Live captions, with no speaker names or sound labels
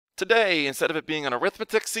Today, instead of it being an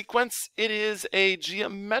arithmetic sequence, it is a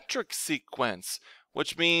geometric sequence,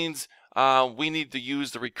 which means we need to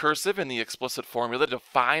use the recursive and the explicit formula to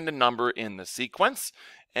find a number in the sequence.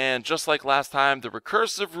 And just like last time, the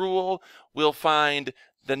recursive rule will find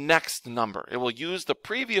the next number. It will use the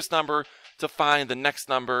previous number to find the next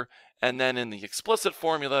number, and then in the explicit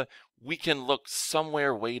formula, we can look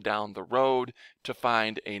somewhere way down the road to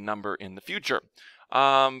find a number in the future.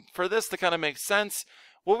 For this to kind of make sense,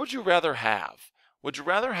 what would you rather have? Would you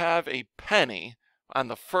rather have a penny on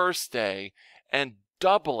the first day and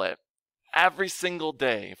double it every single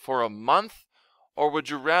day for a month? Or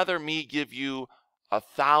would you rather me give you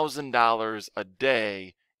 $1,000 a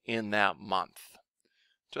day in that month?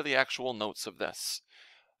 To the actual notes of this.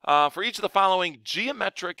 For each of the following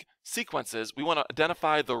geometric sequences, we want to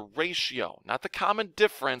identify the ratio, not the common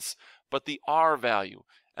difference, but the R value.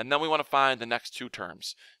 And then we want to find the next two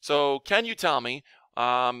terms. So can you tell me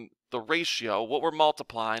the ratio, what we're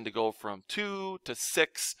multiplying to go from 2 to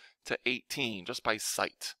 6 to 18, just by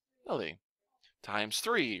sight? Really? Times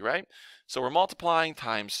 3, right? So we're multiplying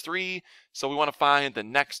times 3, so we want to find the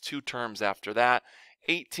next two terms after that.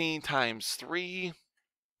 18 times 3.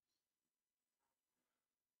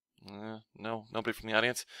 No, nobody from the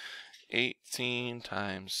audience. 18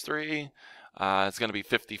 times 3. It's going to be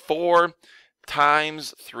 54.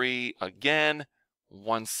 Times 3 again,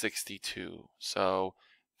 162. So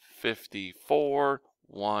 54,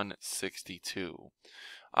 162.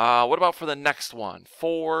 What about for the next one?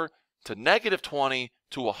 4 to negative 20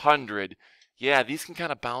 to 100. Yeah, these can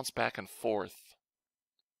kind of bounce back and forth.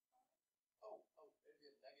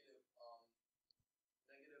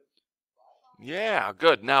 Yeah,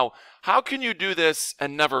 good. Now, how can you do this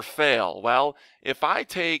and never fail? Well, if I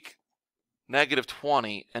take negative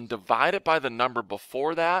 20 and divide it by the number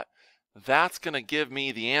before that, that's going to give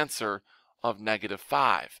me the answer of negative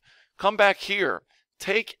 5. Come back here.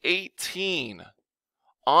 Take 18.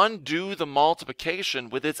 Undo the multiplication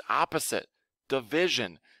with its opposite,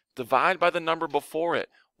 division. Divide by the number before it.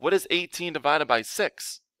 What is 18 divided by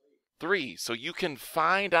 6? 3. So you can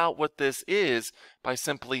find out what this is by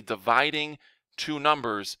simply dividing two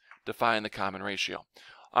numbers to find the common ratio.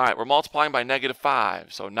 All right, we're multiplying by negative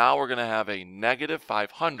 5. So now we're going to have a negative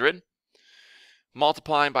 500.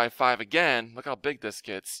 Multiplying by 5 again, look how big this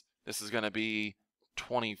gets. This is going to be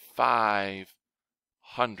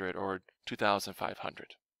 2,500 or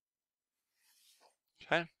 2,500.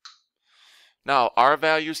 Okay. Now, our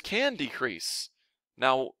values can decrease.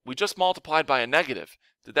 Now, we just multiplied by a negative.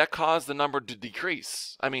 Did that cause the number to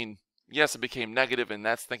decrease? I mean, yes, it became negative, and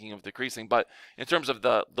that's thinking of decreasing, but in terms of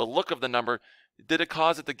the look of the number, did it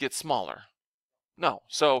cause it to get smaller? No.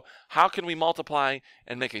 So how can we multiply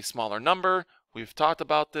and make a smaller number? We've talked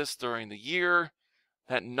about this during the year.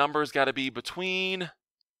 That number's got to be between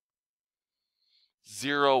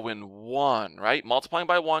 0 and 1, right? Multiplying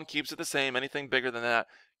by 1 keeps it the same. Anything bigger than that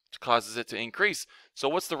causes it to increase. So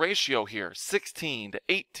what's the ratio here? 16 to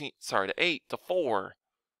 18, sorry, to 8 to 4.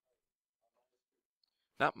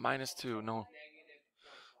 Not minus 2, no.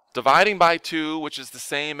 Dividing by 2, which is the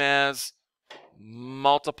same as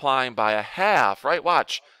multiplying by a half, right?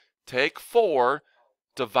 Watch. Take 4,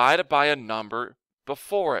 divide it by a number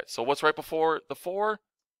before it. So what's right before the 4?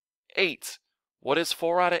 8. What is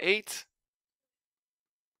 4 out of 8?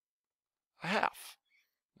 A half.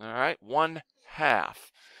 All right,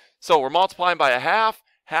 1/2. So we're multiplying by a half.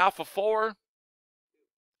 Half of 4,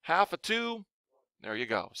 half of 2. There you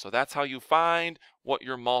go. So that's how you find what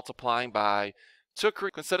you're multiplying by. To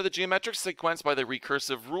consider the geometric sequence by the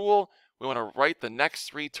recursive rule, we want to write the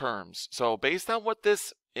next three terms. So based on what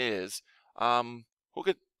this is, who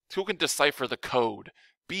can decipher the code?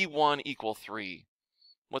 B1 equal 3.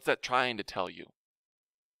 What's that trying to tell you?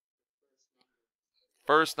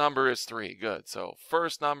 First number is 3. Good. So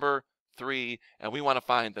first number, 3, and we want to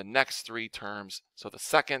find the next three terms. So the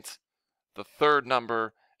second, the third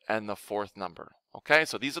number, and the fourth number. Okay,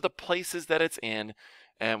 so these are the places that it's in,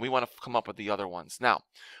 and we want to come up with the other ones. Now,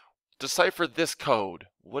 decipher this code.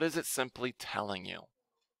 What is it simply telling you?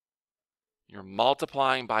 You're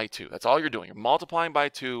multiplying by 2. That's all you're doing. You're multiplying by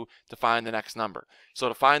 2 to find the next number. So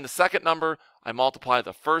to find the second number, I multiply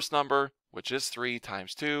the first number, which is 3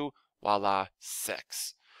 times 2, voila,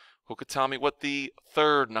 6. Who could tell me what the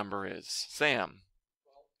third number is? Sam.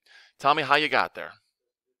 Tell me how you got there.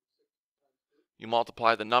 You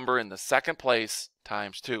multiply the number in the second place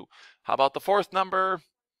times 2. How about the fourth number?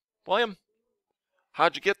 William?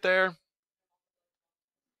 How'd you get there?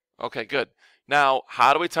 Okay, good. Now,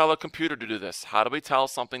 how do we tell a computer to do this? How do we tell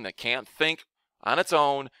something that can't think on its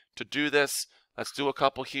own to do this? Let's do a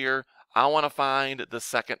couple here. I want to find the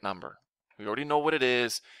second number. We already know what it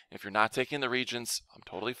is. If you're not taking the Regents, I'm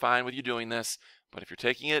totally fine with you doing this. But if you're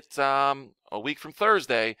taking it a week from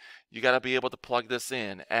Thursday, you got to be able to plug this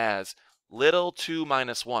in as little 2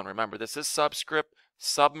 minus 1. Remember, this is subscript,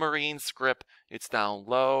 submarine script. It's down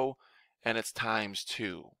low, and it's times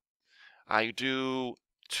 2. I do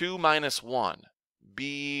 2 minus 1,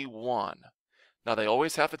 B1. Now, they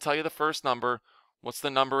always have to tell you the first number. What's the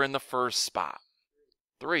number in the first spot?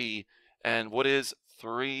 3. And what is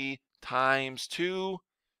 3 times 2?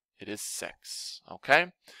 It is 6. Okay?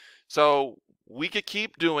 So we could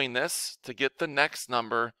keep doing this to get the next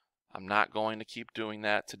number. I'm not going to keep doing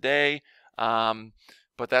that today,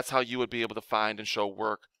 but that's how you would be able to find and show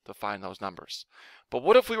work to find those numbers. But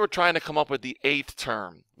what if we were trying to come up with the 8th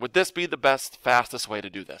term? Would this be the best, fastest way to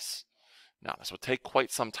do this? Now, this would take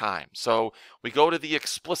quite some time. So we go to the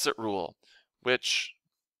explicit rule, which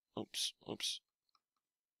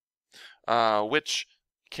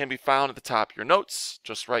can be found at the top of your notes,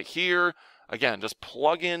 just right here. Again, just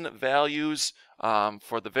plug in values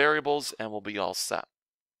for the variables and we'll be all set.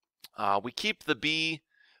 We keep the b,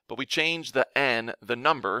 but we change the n, the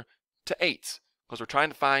number, to 8 because we're trying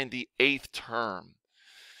to find the 8th term.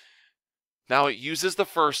 Now it uses the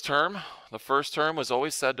first term. The first term was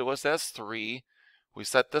always said to us as 3. We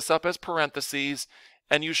set this up as parentheses,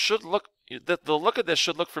 and you should look, the look of this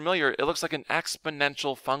should look familiar. It looks like an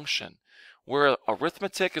exponential function. Where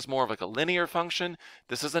arithmetic is more of like a linear function,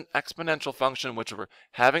 this is an exponential function, which we're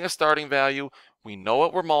having a starting value, we know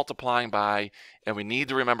what we're multiplying by, and we need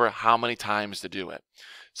to remember how many times to do it.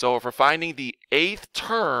 So if we're finding the 8th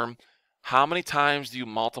term, how many times do you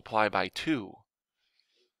multiply by 2?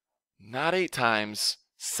 Not 8 times,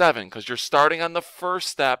 7, because you're starting on the first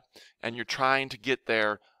step and you're trying to get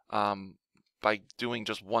there by doing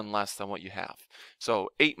just one less than what you have. So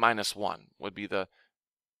 8 minus 1 would be the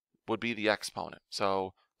exponent.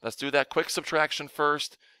 So let's do that quick subtraction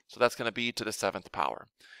first. So that's going to be to the 7th power.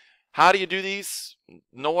 How do you do these?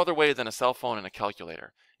 No other way than a cell phone and a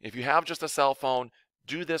calculator. If you have just a cell phone,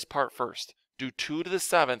 do this part first. Do 2 to the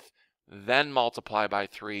 7th, then multiply by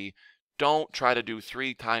 3. Don't try to do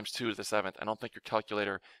 3 times 2 to the 7th. I don't think your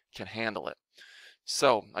calculator can handle it.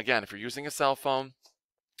 So again, if you're using a cell phone,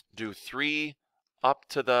 do 3 up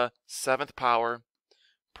to the 7th power,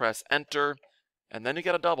 press enter, and then you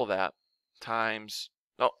got to double that times,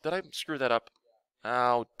 oh, did I screw that up?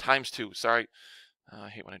 Oh, times 2, sorry. I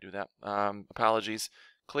hate when I do that. Apologies.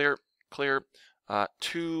 Clear.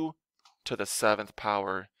 2 to the 7th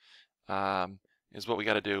power is what we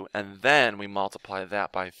got to do. And then we multiply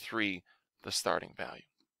that by 3, the starting value.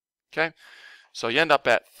 Okay? So you end up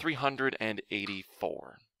at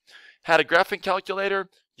 384. Had a graphing calculator,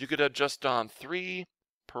 you could have just done 3,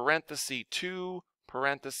 parenthesis 2,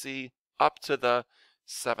 parenthesis up to the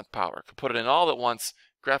 7th power. Could put it in all at once.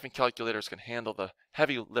 Graphing calculators can handle the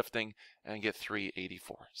heavy lifting and get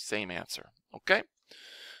 384. Same answer. Okay?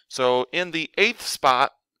 So in the 8th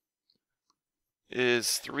spot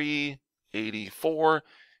is 384,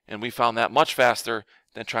 and we found that much faster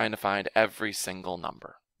than trying to find every single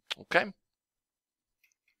number. Okay?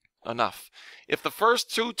 Enough. If the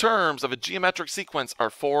first 2 terms of a geometric sequence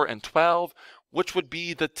are 4 and 12, which would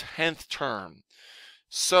be the 10th term?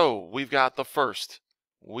 So we've got the first,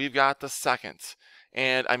 we've got the second,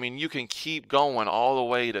 and I mean you can keep going all the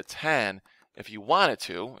way to 10 if you wanted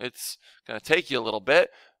to. It's going to take you a little bit.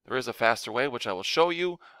 There is a faster way, which I will show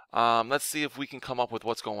you. Let's see if we can come up with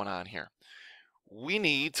what's going on here. We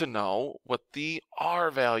need to know what the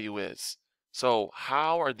R value is. So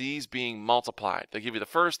how are these being multiplied? They give you the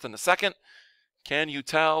first and the second. Can you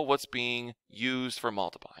tell what's being used for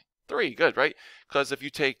multiplying? 3, good, right? Because if you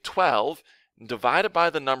take 12, divide it by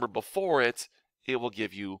the number before it, it will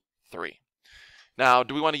give you 3. Now,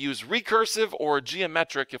 do we want to use recursive or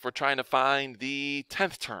geometric if we're trying to find the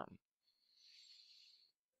 10th term?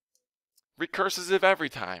 Recursive every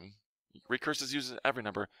time. Recursive uses every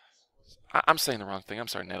number. I'm saying the wrong thing. I'm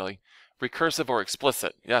sorry, Natalie. Recursive or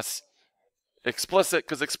explicit. Yes. Explicit,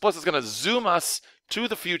 because explicit is going to zoom us to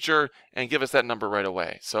the future and give us that number right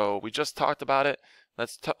away. So we just talked about it.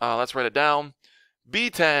 Let's write it down.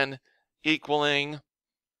 B10 equaling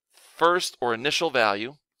first or initial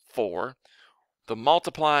value, 4, the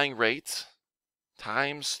multiplying rate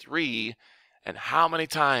times 3, and how many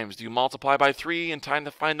times do you multiply by 3 in time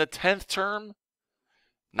to find the 10th term?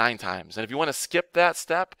 9 times. And if you want to skip that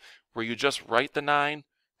step where you just write the 9,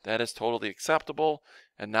 that is totally acceptable.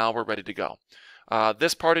 And now we're ready to go.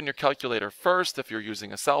 This part in your calculator first if you're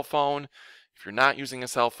using a cell phone. If you're not using a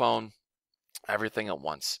cell phone, everything at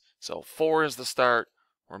once. So 4 is the start.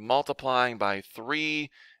 We're multiplying by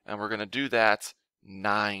 3, and we're going to do that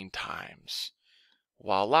 9 times.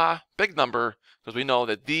 Voila, big number, because we know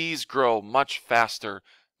that these grow much faster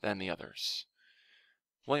than the others.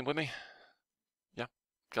 William, with me? Yeah,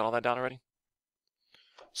 got all that down already?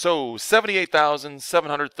 So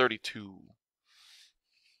 78,732.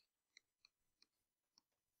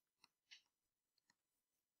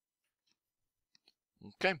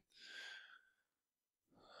 Okay.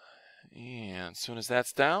 And as soon as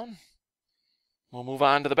that's down, we'll move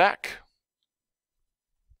on to the back.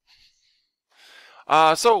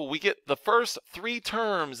 So we get the first 3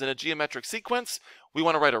 terms in a geometric sequence. We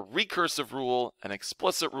want to write a recursive rule, an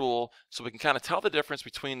explicit rule, so we can kind of tell the difference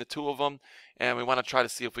between the two of them, and we want to try to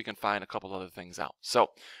see if we can find a couple other things out.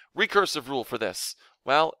 So recursive rule for this,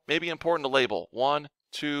 well, maybe important to label 1,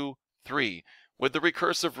 2, 3. With the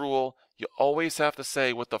recursive rule, you always have to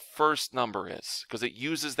say what the first number is, because it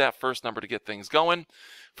uses that first number to get things going.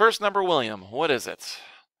 First number, William, what is it?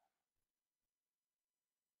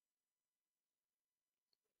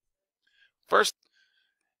 First,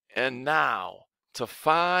 and now to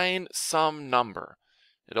find some number,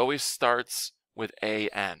 it always starts with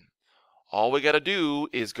an. All we got to do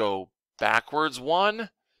is go backwards 1.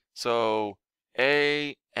 So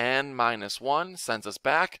an minus 1 sends us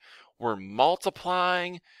back. We're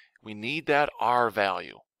multiplying. We need that r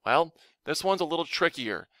value. Well, this one's a little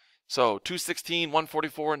trickier. So 216,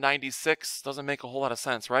 144, 96 doesn't make a whole lot of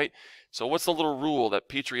sense, right? So what's the little rule that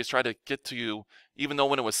Petrie has tried to get to you, even though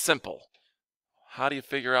when it was simple? How do you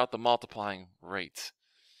figure out the multiplying rate?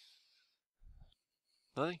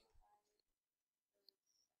 Lily?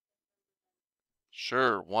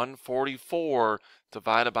 Sure, 144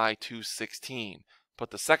 divided by 216.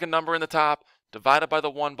 Put the second number in the top, divided by the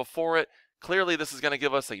 1 before it. Clearly this is going to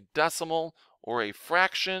give us a decimal or a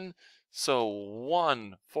fraction. So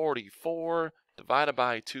 144 divided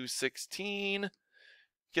by 216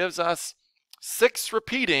 gives us 6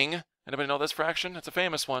 repeating. Anybody know this fraction? It's a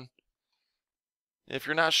famous one. If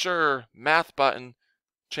you're not sure, math button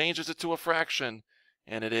changes it to a fraction,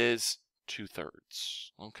 and it is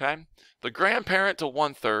 2/3. Okay? The grandparent to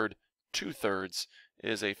 1/3, 2/3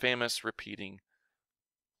 is a famous repeating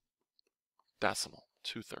decimal,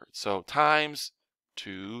 2/3. So times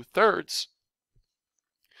 2/3.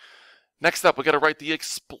 Next up, we got to write the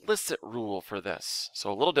explicit rule for this.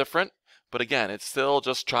 So a little different, but again, it's still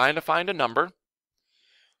just trying to find a number.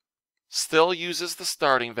 Still uses the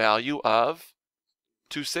starting value of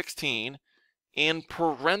 216. In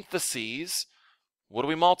parentheses, what are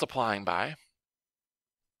we multiplying by?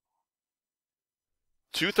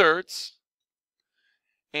 2/3.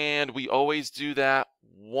 And we always do that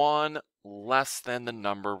 1 less than the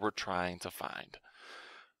number we're trying to find.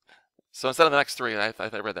 So instead of the next 3, I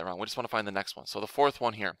read that wrong. We just want to find the next one. So the fourth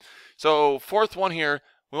one here. So fourth one here,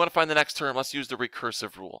 we want to find the next term. Let's use the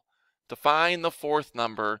recursive rule. To find the fourth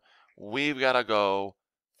number, we've got to go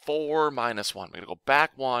 4 minus 1. We're going to go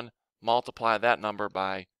back 1, multiply that number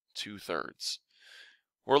by 2/3.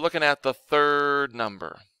 We're looking at the third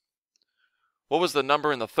number. What was the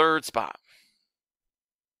number in the third spot?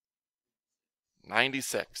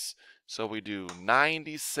 96. So we do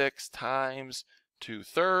 96 times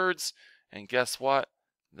 2/3, and guess what?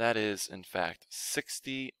 That is, in fact,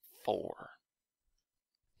 64.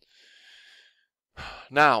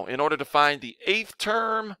 Now, in order to find the 8th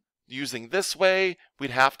term, using this way,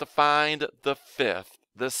 we'd have to find the 5th,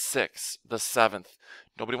 the 6th, the 7th.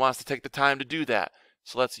 Nobody wants to take the time to do that.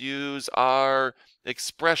 So let's use our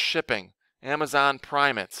express shipping, Amazon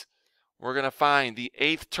Prime It. We're going to find the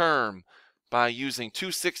 8th term by using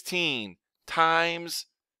 216 times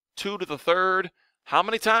 2 to the 3rd. How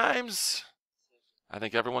many times? I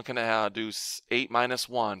think everyone can do 8 minus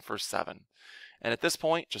 1 for 7. And at this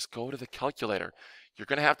point, just go to the calculator. You're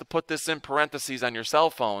going to have to put this in parentheses on your cell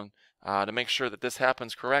phone to make sure that this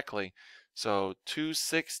happens correctly. So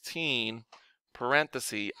 216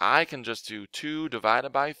 parenthesis, I can just do 2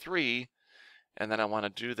 divided by 3, and then I want to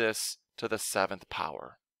do this to the 7th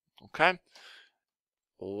power. Okay?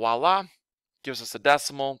 Voila. Gives us a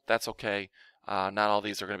decimal. That's okay. Not all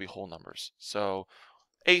these are going to be whole numbers. So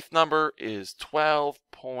 8th number is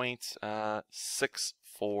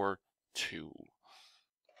 12.642.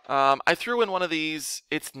 I threw in one of these.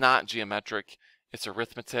 It's not geometric. It's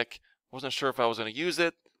arithmetic. Wasn't sure if I was going to use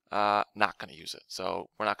it. Not going to use it.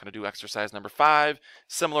 So we're not going to do exercise number 5.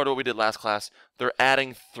 Similar to what we did last class, they're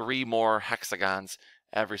adding 3 more hexagons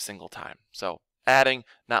every single time. So adding,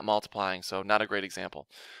 not multiplying. So not a great example.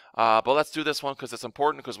 But let's do this one because it's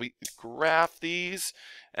important, because we graph these.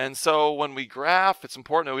 And so when we graph, it's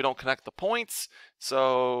important that we don't connect the points.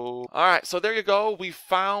 So, all right, so there you go. We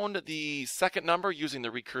found the second number using the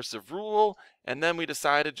recursive rule. And then we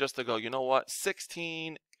decided just to go, you know what,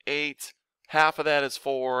 16, 8, half of that is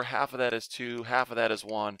 4, half of that is 2, half of that is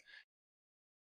 1.